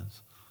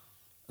plans?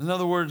 In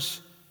other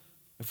words,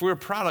 if we're a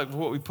product of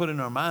what we put in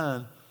our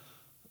mind,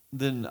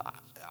 then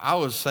I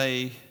would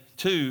say,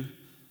 too,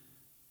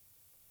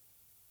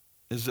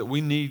 is that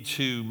we need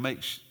to make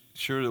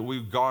sure that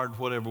we guard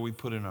whatever we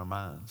put in our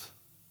minds.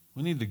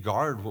 We need to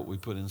guard what we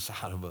put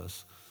inside of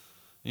us.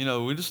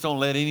 We just don't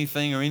let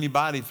anything or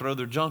anybody throw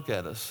their junk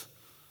at us.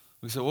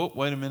 We say, well,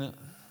 wait a minute.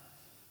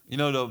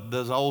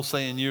 There's an old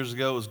saying years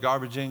ago was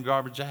garbage in,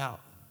 garbage out.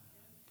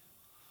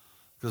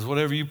 Because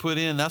whatever you put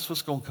in, that's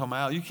what's going to come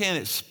out. You can't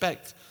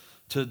expect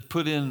to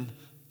put in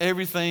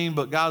everything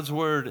but God's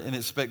word and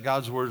expect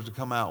God's word to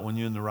come out when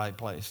you're in the right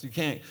place. You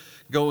can't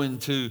go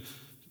into,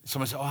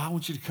 somebody say, I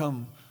want you to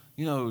come,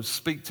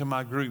 speak to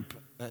my group.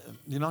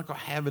 You're not going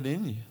to have it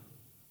in you.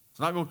 It's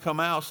not going to come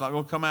out. It's not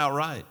going to come out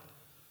right.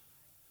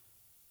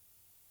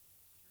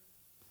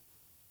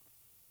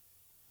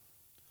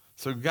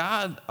 So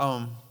God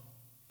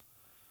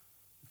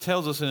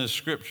tells us in His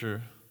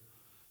Scripture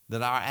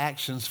that our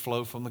actions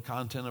flow from the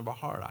content of our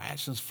heart. Our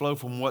actions flow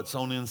from what's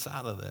on the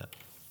inside of that.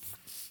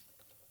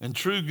 And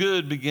true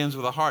good begins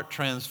with a heart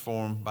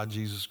transformed by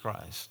Jesus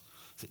Christ.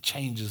 It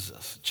changes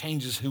us. It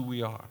changes who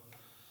we are.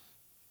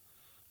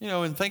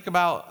 And think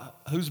about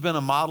who's been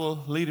a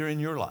model leader in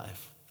your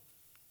life.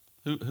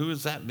 Who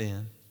has that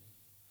been?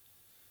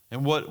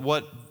 And what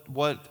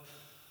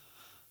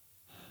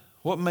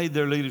made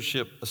their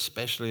leadership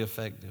especially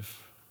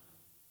effective?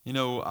 In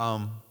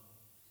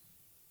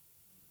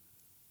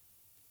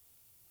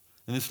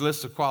this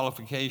list of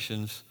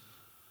qualifications,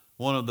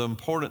 one of the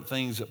important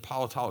things that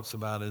Paul talks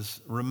about is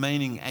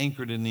remaining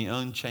anchored in the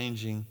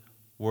unchanging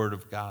Word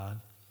of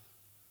God.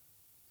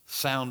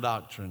 Sound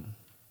doctrine.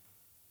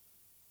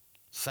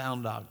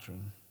 Sound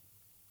doctrine.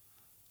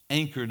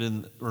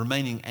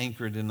 Remaining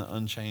anchored in the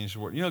unchanged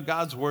Word.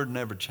 God's Word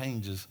never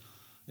changes.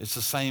 It's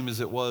the same as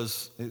it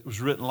was. It was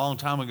written a long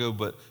time ago,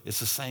 but it's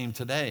the same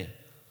today.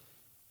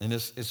 And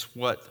it's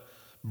what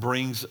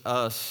brings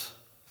us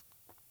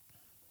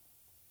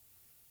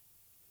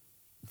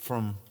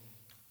from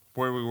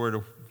where we were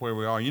to where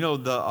we are.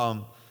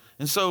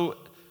 And so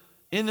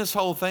in this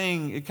whole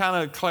thing, it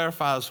kind of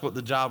clarifies what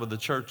the job of the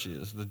church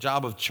is. The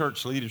job of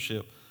church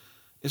leadership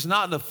is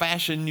not to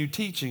fashion new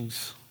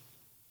teachings,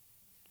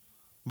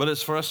 but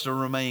it's for us to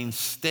remain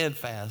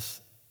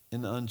steadfast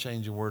in the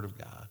unchanging Word of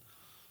God.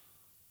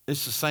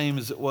 It's the same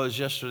as it was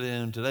yesterday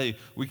and today.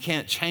 We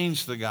can't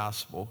change the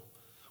gospel.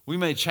 We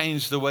may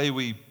change the way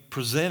we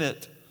present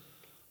it,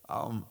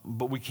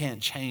 but we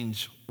can't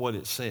change what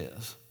it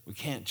says. We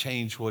can't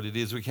change what it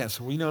is. We can't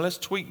say, let's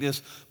tweak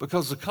this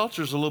because the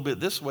culture's a little bit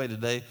this way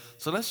today.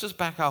 So let's just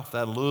back off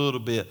that a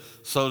little bit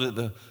so that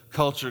the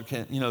culture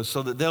can,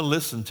 so that they'll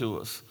listen to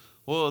us.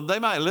 Well, they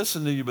might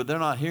listen to you, but they're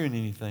not hearing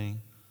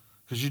anything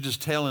because you're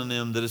just telling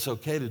them that it's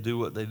okay to do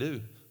what they do,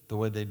 the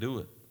way they do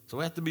it. So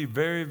we have to be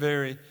very,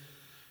 very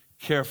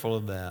careful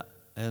of that.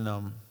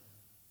 And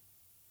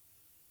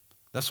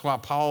that's why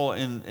Paul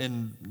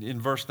in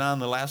verse 9,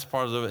 the last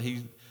part of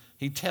it,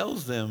 he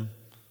tells them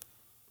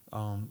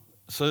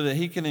so that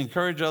he can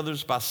encourage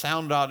others by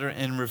sound doctrine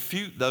and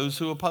refute those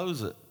who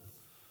oppose it.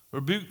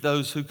 Rebuke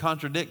those who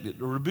contradict it.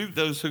 Rebuke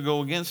those who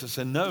go against it.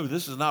 And no,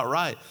 this is not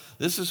right.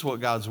 This is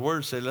what God's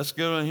Word said. Let's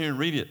go in here and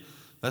read it.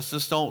 Let's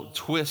just don't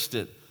twist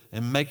it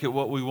and make it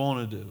what we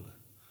want to do.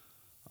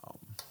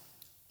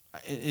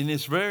 And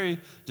it's very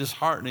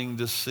disheartening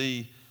to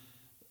see,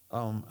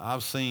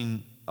 I've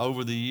seen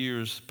over the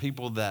years,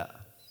 people that,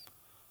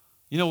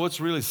 what's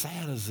really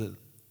sad is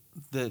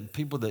that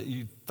people that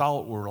you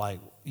thought were like,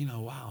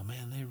 wow,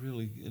 man, they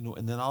really,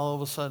 and then all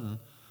of a sudden,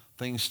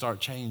 things start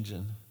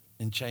changing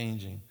and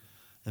changing.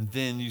 And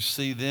then you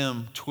see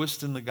them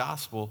twisting the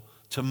gospel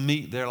to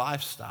meet their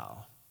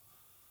lifestyle.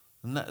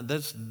 And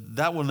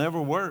that will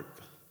never work.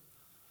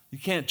 You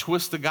can't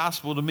twist the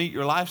gospel to meet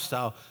your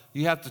lifestyle.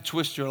 You have to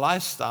twist your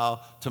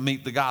lifestyle to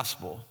meet the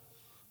gospel.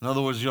 In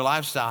other words, your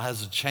lifestyle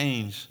has to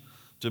change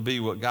to be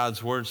what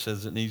God's Word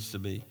says it needs to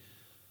be.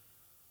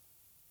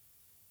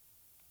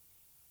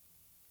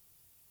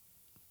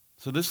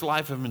 So this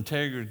life of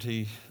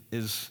integrity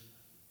is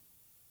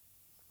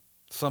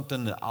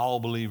something that all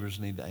believers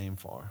need to aim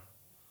for.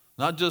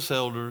 Not just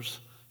elders.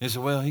 You say,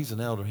 well, he's an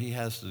elder. He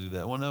has to do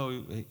that. Well,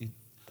 no.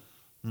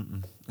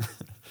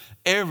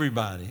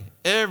 Everybody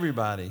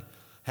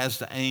has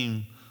to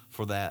aim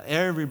for that.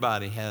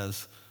 Everybody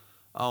has,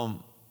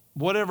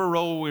 whatever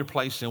role we're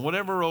placed in,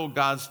 whatever role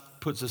God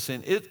puts us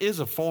in, it is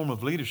a form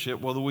of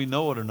leadership, whether we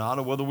know it or not,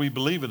 or whether we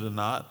believe it or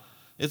not.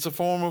 It's a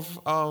form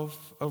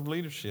of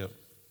leadership.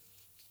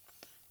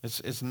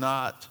 It's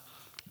not,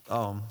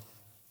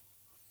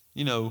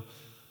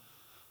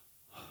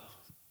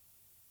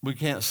 we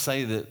can't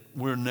say that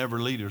we're never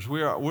leaders.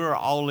 We're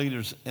all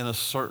leaders in a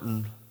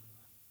certain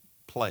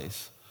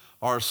place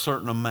or a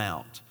certain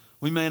amount.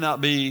 We may not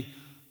be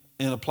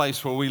in a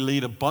place where we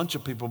lead a bunch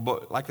of people,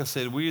 but like I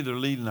said, we're either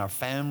leading our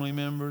family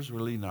members, we're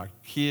leading our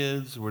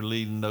kids, we're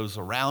leading those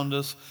around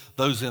us,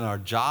 those in our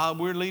job,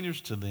 we're leaders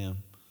to them.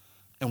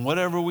 And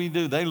whatever we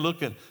do, they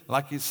look at,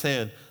 like it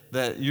said,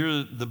 that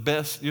you're the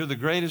best, you're the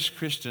greatest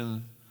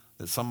Christian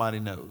that somebody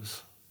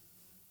knows.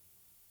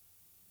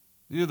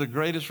 You're the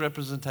greatest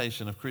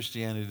representation of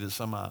Christianity that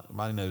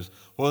somebody knows.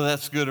 Whether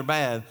that's good or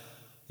bad,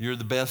 you're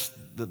the best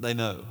that they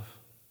know.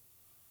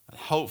 And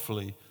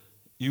hopefully,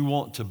 you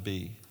want to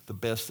be the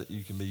best that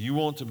you can be. You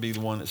want to be the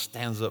one that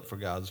stands up for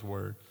God's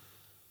word.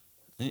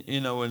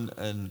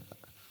 And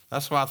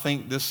that's why I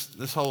think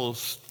this whole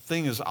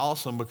thing is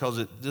awesome, because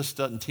it just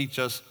doesn't teach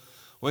us.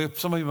 Well,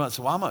 some of you might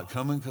say, well, I'm not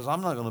coming because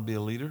I'm not going to be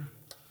a leader.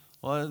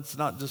 Well, it's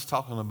not just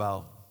talking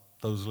about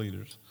those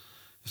leaders.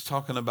 It's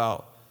talking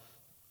about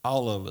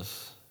all of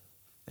us.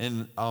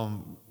 And,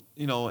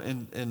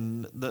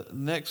 in the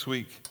next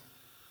week,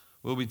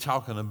 we'll be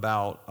talking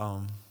about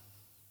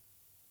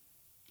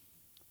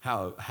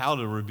how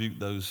to rebuke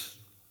those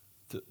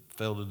that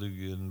fail to do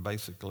good, and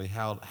basically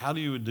how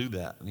do you do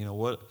that?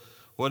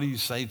 What do you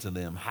say to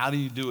them? How do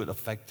you do it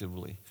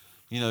effectively?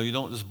 You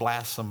don't just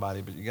blast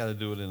somebody, but you got to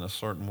do it in a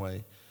certain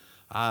way.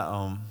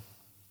 But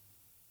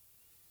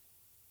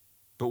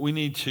we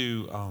need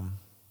to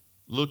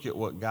look at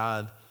what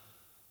God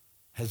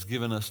has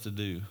given us to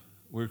do.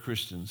 We're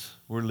Christians.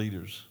 We're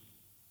leaders.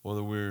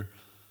 Whether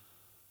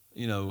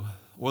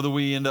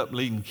we end up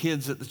leading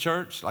kids at the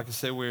church, like I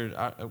said,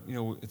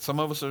 some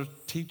of us are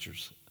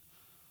teachers.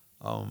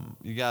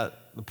 You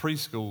got the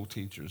preschool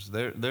teachers.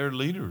 They're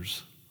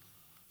leaders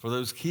for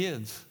those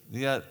kids.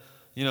 You got,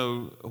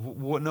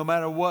 no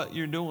matter what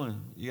you're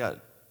doing, you got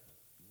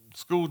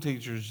school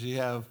teachers. You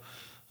have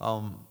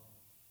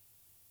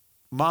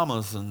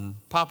mamas and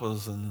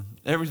papas and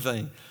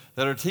everything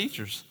that are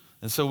teachers.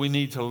 And so we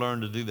need to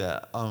learn to do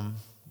that.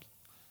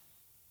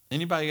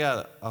 Anybody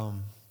got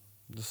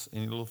just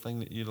any little thing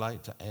that you'd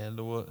like to add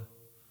to what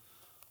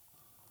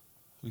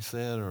we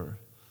said, or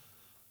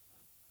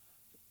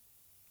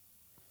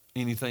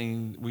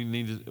anything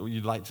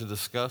you'd like to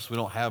discuss? We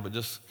don't have but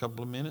just a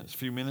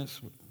few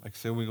minutes. Like I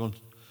said,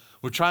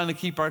 we're trying to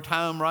keep our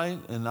time right,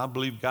 and I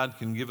believe God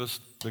can give us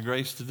the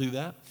grace to do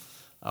that.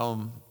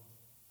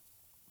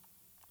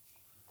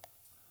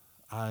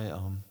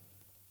 I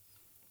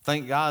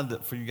thank God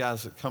that for you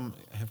guys that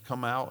have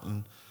come out,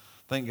 and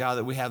thank God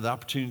that we have the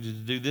opportunity to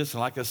do this.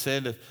 And like I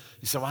said, if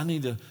you say, well, I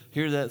need to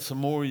hear that some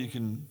more, you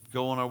can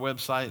go on our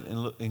website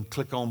and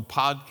click on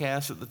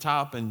podcast at the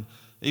top. And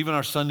even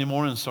our Sunday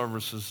morning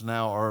services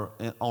now are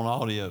on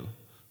audio,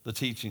 the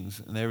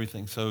teachings and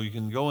everything. So you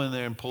can go in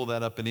there and pull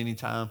that up at any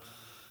time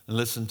and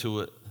listen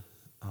to it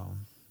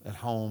at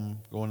home,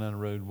 going down the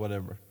road,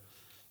 whatever.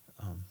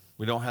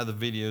 We don't have the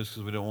videos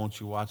because we don't want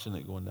you watching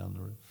it going down the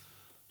road.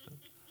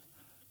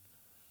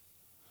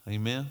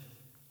 Amen.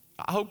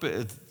 I hope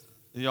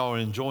y'all are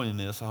enjoying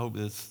this. I hope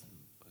it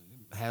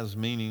has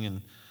meaning,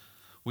 and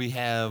we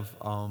have.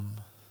 I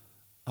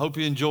hope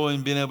you enjoy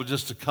being able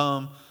just to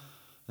come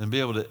and be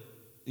able to.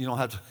 You don't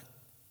have to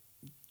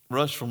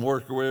rush from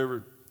work or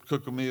wherever,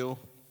 cook a meal,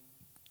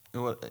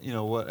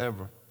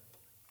 whatever.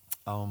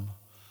 The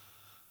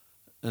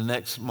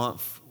next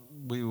month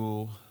we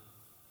will.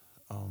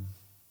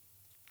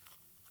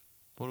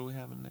 What do we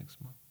have in next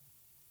month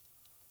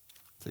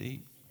to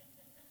eat?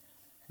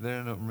 They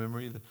don't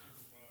remember either.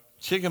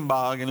 Chicken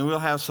bog, and we'll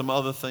have some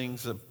other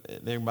things that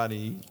everybody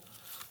eat.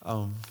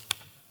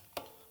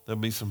 There'll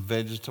be some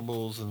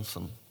vegetables and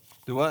some.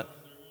 Do what?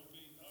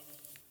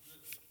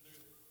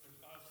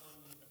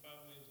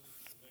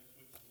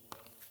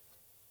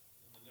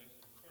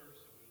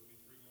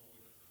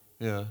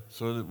 Yeah,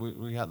 so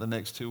we got the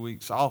next 2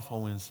 weeks off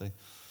on Wednesday,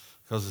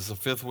 because it's the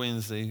 5th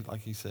Wednesday,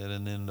 like he said,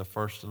 and then the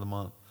 1st of the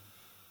month.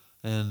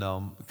 And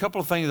a couple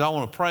of things I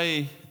want to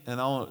pray, and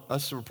I want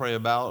us to pray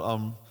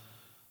about.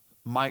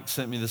 Mike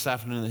sent me this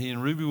afternoon that he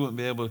and Ruby wouldn't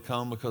be able to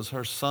come because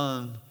her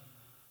son,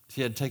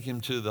 she had to take him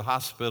to the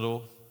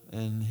hospital,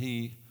 and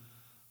they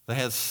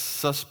had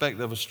suspect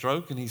of a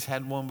stroke, and he's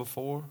had one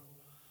before.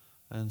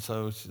 And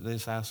so they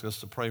just asked us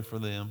to pray for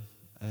them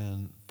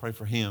and pray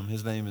for him.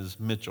 His name is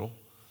Mitchell.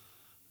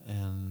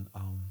 And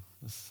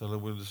so that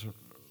we'll just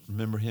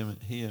remember him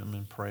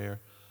in prayer.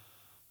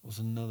 There was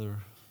another.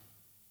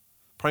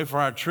 Pray for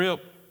our trip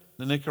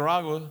to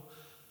Nicaragua.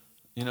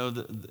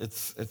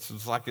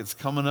 it's like it's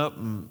coming up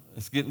and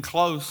it's getting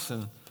close,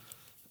 and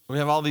we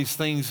have all these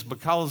things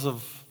because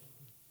of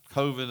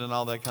COVID and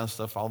all that kind of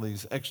stuff, all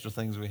these extra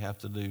things we have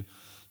to do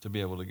to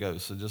be able to go.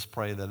 So just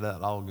pray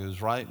that all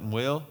goes right and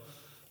well.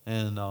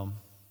 And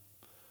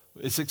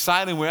it's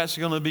exciting. We're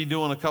actually going to be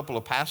doing a couple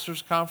of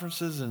pastors'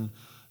 conferences, and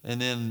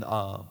then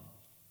Darren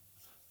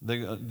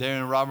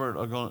and Robert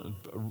are going.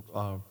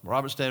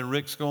 Robert's dad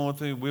Rick's going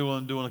through. We will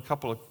be doing a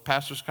couple of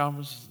pastors'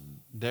 conferences.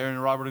 Darren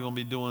and Robert are going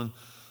to be doing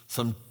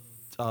some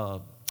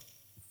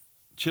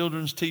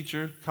children's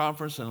teacher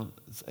conference, and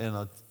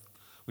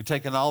we're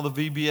taking all the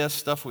VBS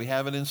stuff. We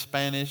have it in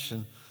Spanish,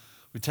 and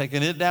we're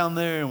taking it down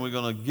there, and we're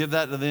going to give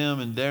that to them.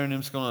 And Darren and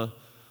him's going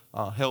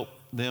to help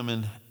them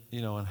in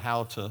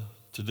how to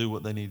do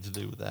what they need to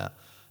do with that.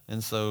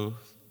 And so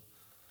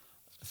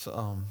it's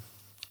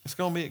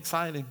going to be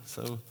exciting.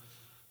 So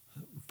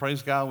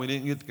praise God, we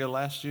didn't get to go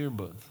last year,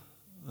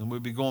 and we'll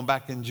be going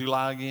back in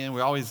July again.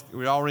 We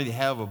already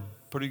have a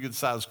pretty good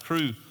sized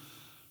crew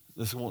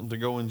that's wanting to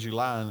go in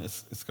July, and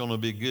it's going to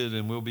be good.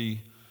 And we'll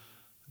be,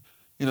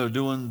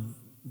 doing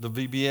the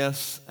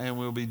VBS, and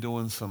we'll be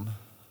doing some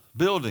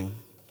building.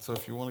 So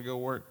if you want to go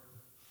work,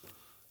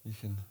 you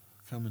can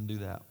come and do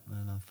that.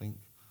 And I think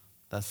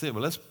that's it.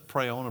 But let's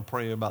pray. I want to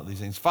pray about these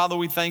things. Father,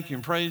 we thank you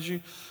and praise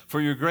you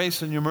for your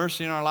grace and your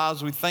mercy in our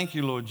lives. We thank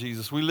you, Lord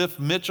Jesus. We lift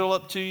Mitchell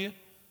up to you,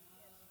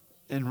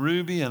 and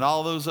Ruby and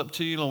all those up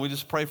to you, Lord. We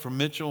just pray for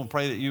Mitchell and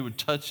pray that you would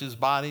touch his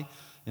body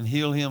and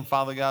heal him,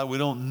 Father God. We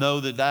don't know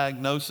the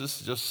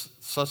diagnosis,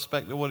 just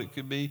suspect of what it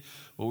could be.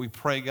 But we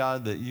pray,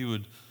 God, that you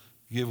would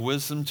give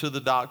wisdom to the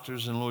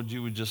doctors, and Lord,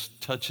 you would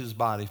just touch his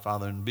body,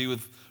 Father, and be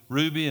with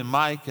Ruby and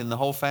Mike and the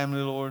whole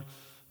family, Lord.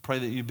 Pray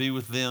that you be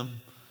with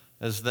them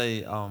as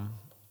they are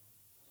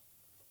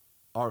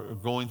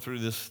going through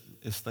this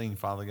thing,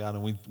 Father God.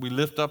 And we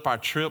lift up our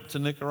trip to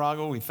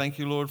Nicaragua. We thank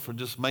you, Lord, for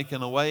just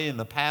making a way in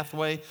the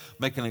pathway,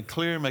 making it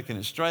clear, making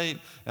it straight,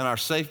 and our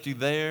safety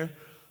there,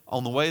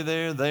 on the way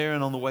there,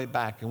 and on the way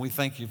back. And we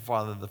thank you,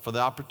 Father, for the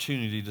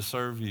opportunity to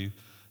serve you.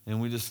 And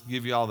we just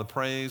give you all the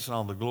praise and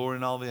all the glory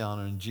and all the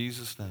honor. In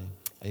Jesus' name,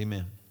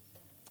 amen.